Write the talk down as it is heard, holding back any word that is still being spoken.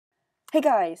Hey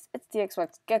guys, it's the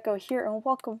Xbox Gecko here, and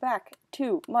welcome back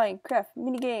to Minecraft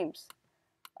Minigames.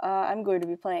 I'm going to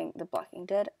be playing The Walking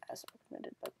Dead, as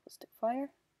recommended by Ballistic Fire.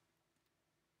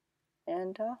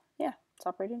 And, yeah, let's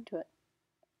hop right into it.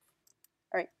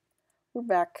 Alright, we're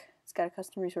back. It's got a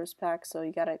custom resource pack, so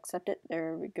you gotta accept it.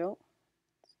 There we go.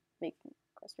 Let's make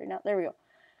it straight now. There we go.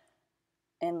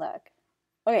 And lag.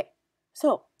 Okay,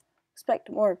 so, expect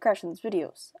more Crashins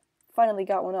videos. Finally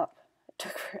got one up. It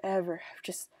took forever. I've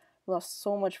just lost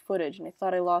so much footage, and I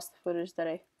thought I lost the footage that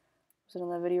I was in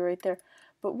that video right there.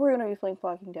 But we're going to be playing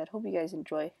Walking Dead. Hope you guys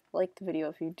enjoy. Like the video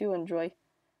if you do enjoy.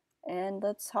 And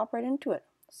let's hop right into it.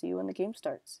 See you when the game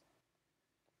starts.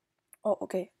 Oh,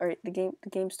 okay. Alright, the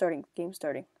game's starting.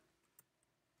 Alright,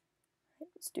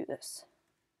 let's do this.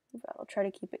 I'll try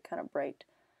to keep it kind of bright.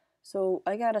 So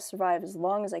I gotta survive as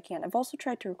long as I can. I've also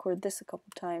tried to record this a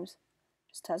couple times.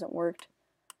 Just hasn't worked.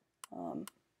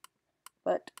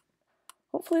 But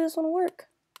hopefully this one will work.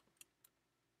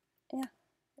 Yeah.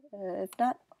 If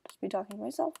not, I'll just be talking to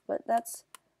myself. But that's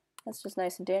just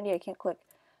nice and dandy. I can't click.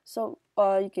 So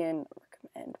you can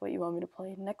recommend what you want me to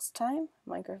play next time,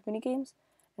 Minecraft Minigames.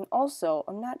 And also,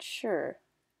 I'm not sure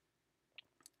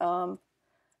if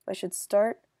I should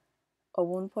start a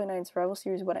 1.9 survival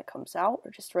series when it comes out,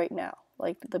 or just right now,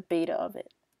 like the beta of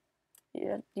it.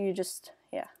 Yeah,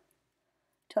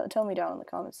 Tell me down in the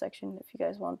comments section if you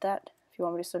guys want that. If you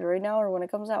want me to start it right now or when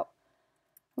it comes out.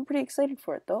 I'm pretty excited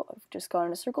for it though. I've just gone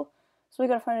in a circle, so we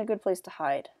gotta find a good place to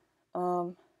hide.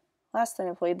 Last time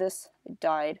I played this, I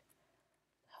died.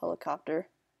 Helicopter.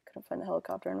 Couldn't find the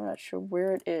helicopter, and I'm not sure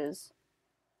where it is.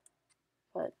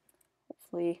 But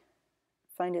hopefully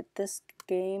find it this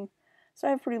game. So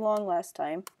I have pretty long last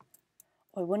time.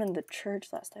 Oh, I went in the church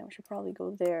last time. I should probably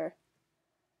go there.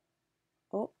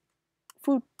 Oh,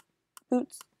 food.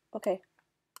 Boots. Okay.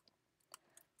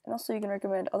 And also you can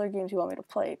recommend other games you want me to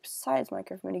play besides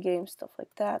Minecraft minigames, stuff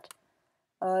like that.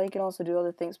 You can also do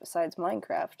other things besides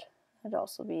Minecraft. That'd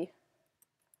also be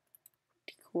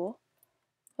pretty cool.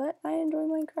 But I enjoy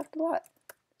Minecraft a lot.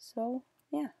 So,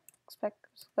 yeah,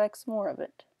 expect some more of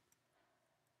it.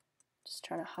 Just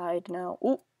trying to hide now.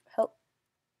 Oh, help.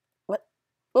 What?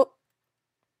 Oh.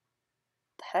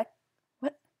 The heck?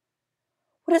 What?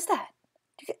 What is that?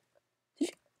 Did you,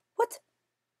 what?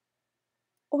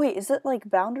 Oh, wait, is it like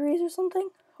boundaries or something?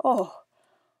 Oh,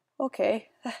 okay.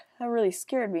 That really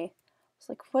scared me. It's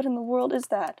like, what in the world is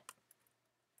that?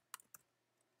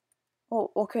 Oh,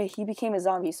 okay, he became a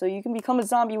zombie, so you can become a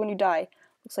zombie when you die.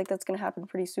 Looks like that's gonna happen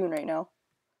pretty soon right now.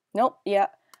 Nope, yeah.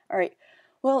 Alright,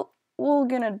 well, we're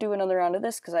gonna do another round of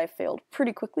this because I failed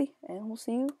pretty quickly, and we'll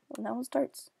see you when that one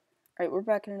starts. Alright, we're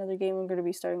back in another game. I'm gonna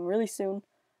be starting really soon,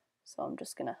 so I'm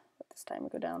just gonna let this timer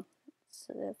go down. It's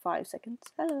 5 seconds.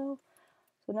 Hello.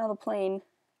 So now the plane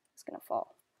is gonna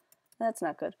fall. That's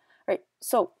not good. Alright,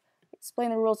 so, explain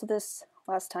the rules of this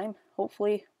last time.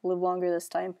 Hopefully, we'll live longer this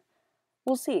time.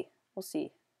 We'll see. We'll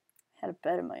see. I had a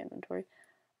bed in my inventory.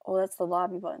 Oh, that's the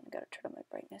lobby button. I gotta turn on my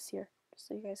brightness here, just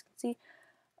so you guys can see.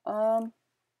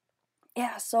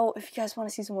 Yeah, so if you guys want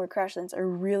to see some more Crashlands, I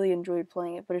really enjoyed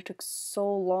playing it, but it took so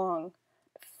long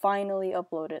to finally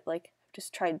upload it. Like, I've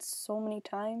just tried so many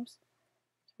times.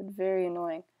 It's been very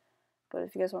annoying. But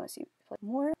if you guys want to see play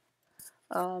more,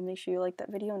 make sure you like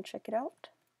that video and check it out.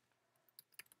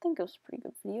 I think it was a pretty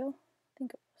good video. I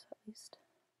think it was, at least.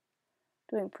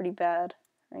 Doing pretty bad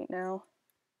right now.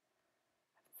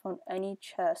 I haven't found any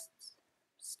chests.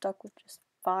 Stuck with just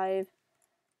 5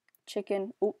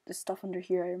 chicken. Oh, there's stuff under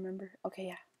here, I remember. Okay,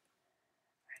 yeah.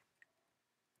 Right.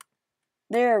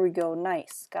 There we go.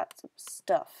 Nice. Got some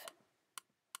stuff.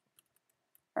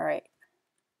 Alright.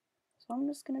 So I'm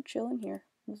just gonna chill in here.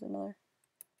 There's another.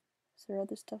 Is there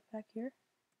other stuff back here?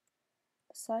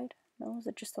 This side? No, is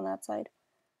it just on that side?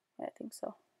 Yeah, I think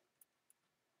so.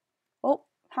 Oh,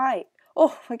 hi.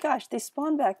 Oh my gosh, they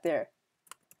spawn back there.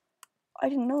 I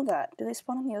didn't know that. Do they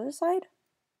spawn on the other side?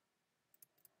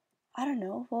 I don't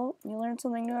know. Well, you learn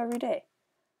something new every day.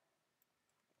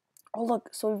 Oh look,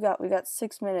 so we got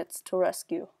 6 minutes to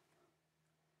rescue.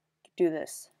 Do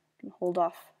this. We can hold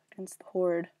off against the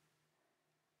horde.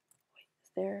 Wait, is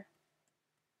there?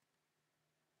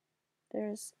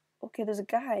 There's a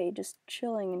guy just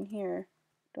chilling in here.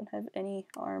 Don't have any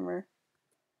armor.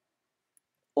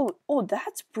 Oh,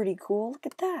 that's pretty cool. Look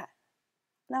at that.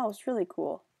 That was really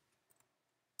cool.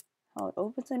 How it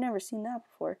opens, I've never seen that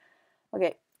before.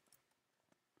 Okay.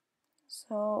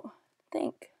 So, I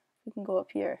think we can go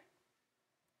up here.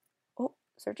 Oh,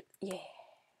 search it. Yeah.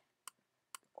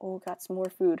 Oh, got some more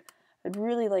food. I'd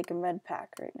really like a med pack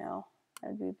right now.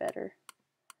 That'd be better.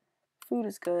 Food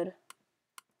is good.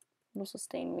 It'll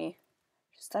sustain me.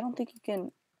 Just, I don't think you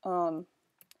can,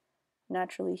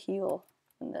 naturally heal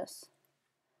in this.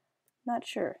 Not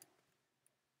sure.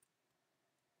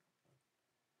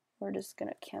 We're just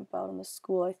gonna camp out in the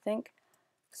school, I think,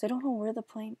 because I don't know where the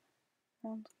plane.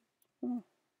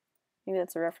 Maybe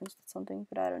that's a reference to something,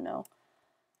 but I don't know.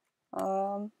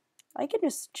 I can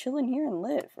just chill in here and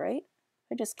live, right?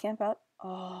 I just camp out.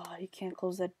 Oh, you can't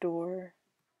close that door.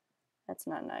 That's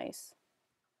not nice.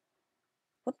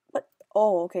 What?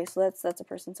 Oh, okay, so that's a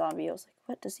person zombie. I was like,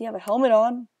 what? Does he have a helmet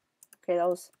on? Okay, that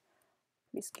was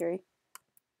pretty scary.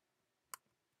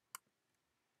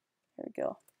 There we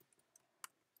go.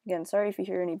 Again, sorry if you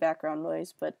hear any background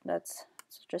noise, but that's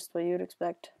just what you'd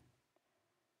expect.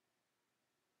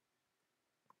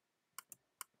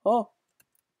 Oh,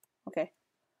 okay.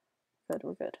 Good,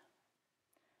 we're good.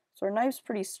 So our knife's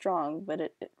pretty strong, but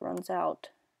it runs out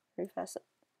very fast.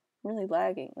 I'm really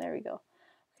lagging. There we go.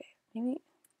 Okay, maybe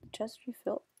chest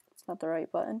refill. It's not the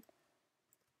right button.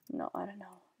 No, I don't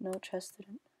know. No chest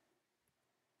didn't.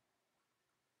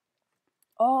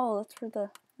 Oh, that's for the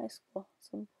high school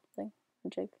something.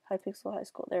 Hypixel high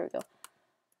school. There we go.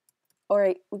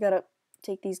 Alright, we gotta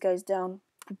take these guys down.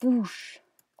 Boosh!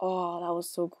 Oh, that was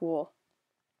so cool.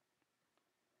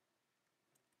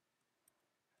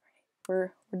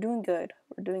 We're doing good.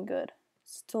 We're doing good.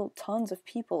 Still tons of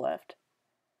people left.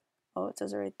 Oh, it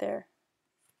says it right there.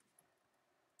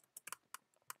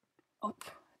 Oh,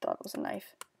 I thought it was a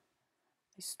knife.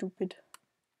 You stupid.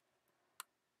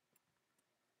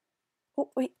 Oh,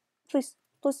 wait. Please.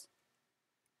 Please.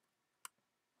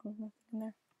 Oh, nothing in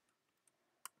there.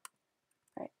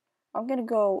 Alright. I'm gonna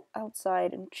go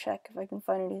outside and check if I can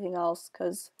find anything else,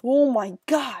 because... Oh my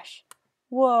gosh!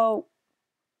 Whoa!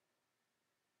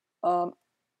 I'm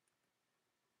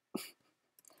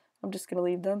just gonna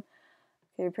leave them.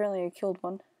 Okay, apparently I killed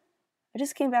one. I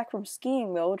just came back from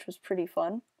skiing though, which was pretty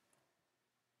fun.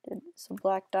 Did some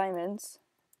black diamonds.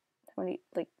 How many,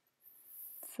 like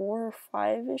 4 or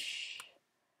 5-ish?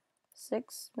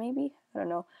 6 maybe? I don't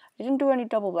know. I didn't do any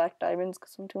double black diamonds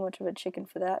because I'm too much of a chicken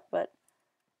for that, but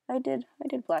I did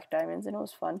black diamonds and it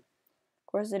was fun. Of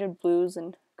course I did blues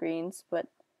and greens, but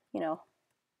you know.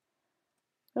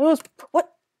 It was,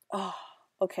 what? Oh,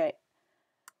 okay.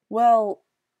 Well,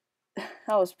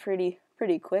 that was pretty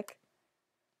quick.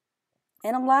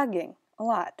 And I'm lagging a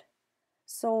lot.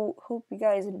 So, hope you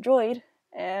guys enjoyed,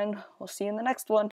 and we'll see you in the next one.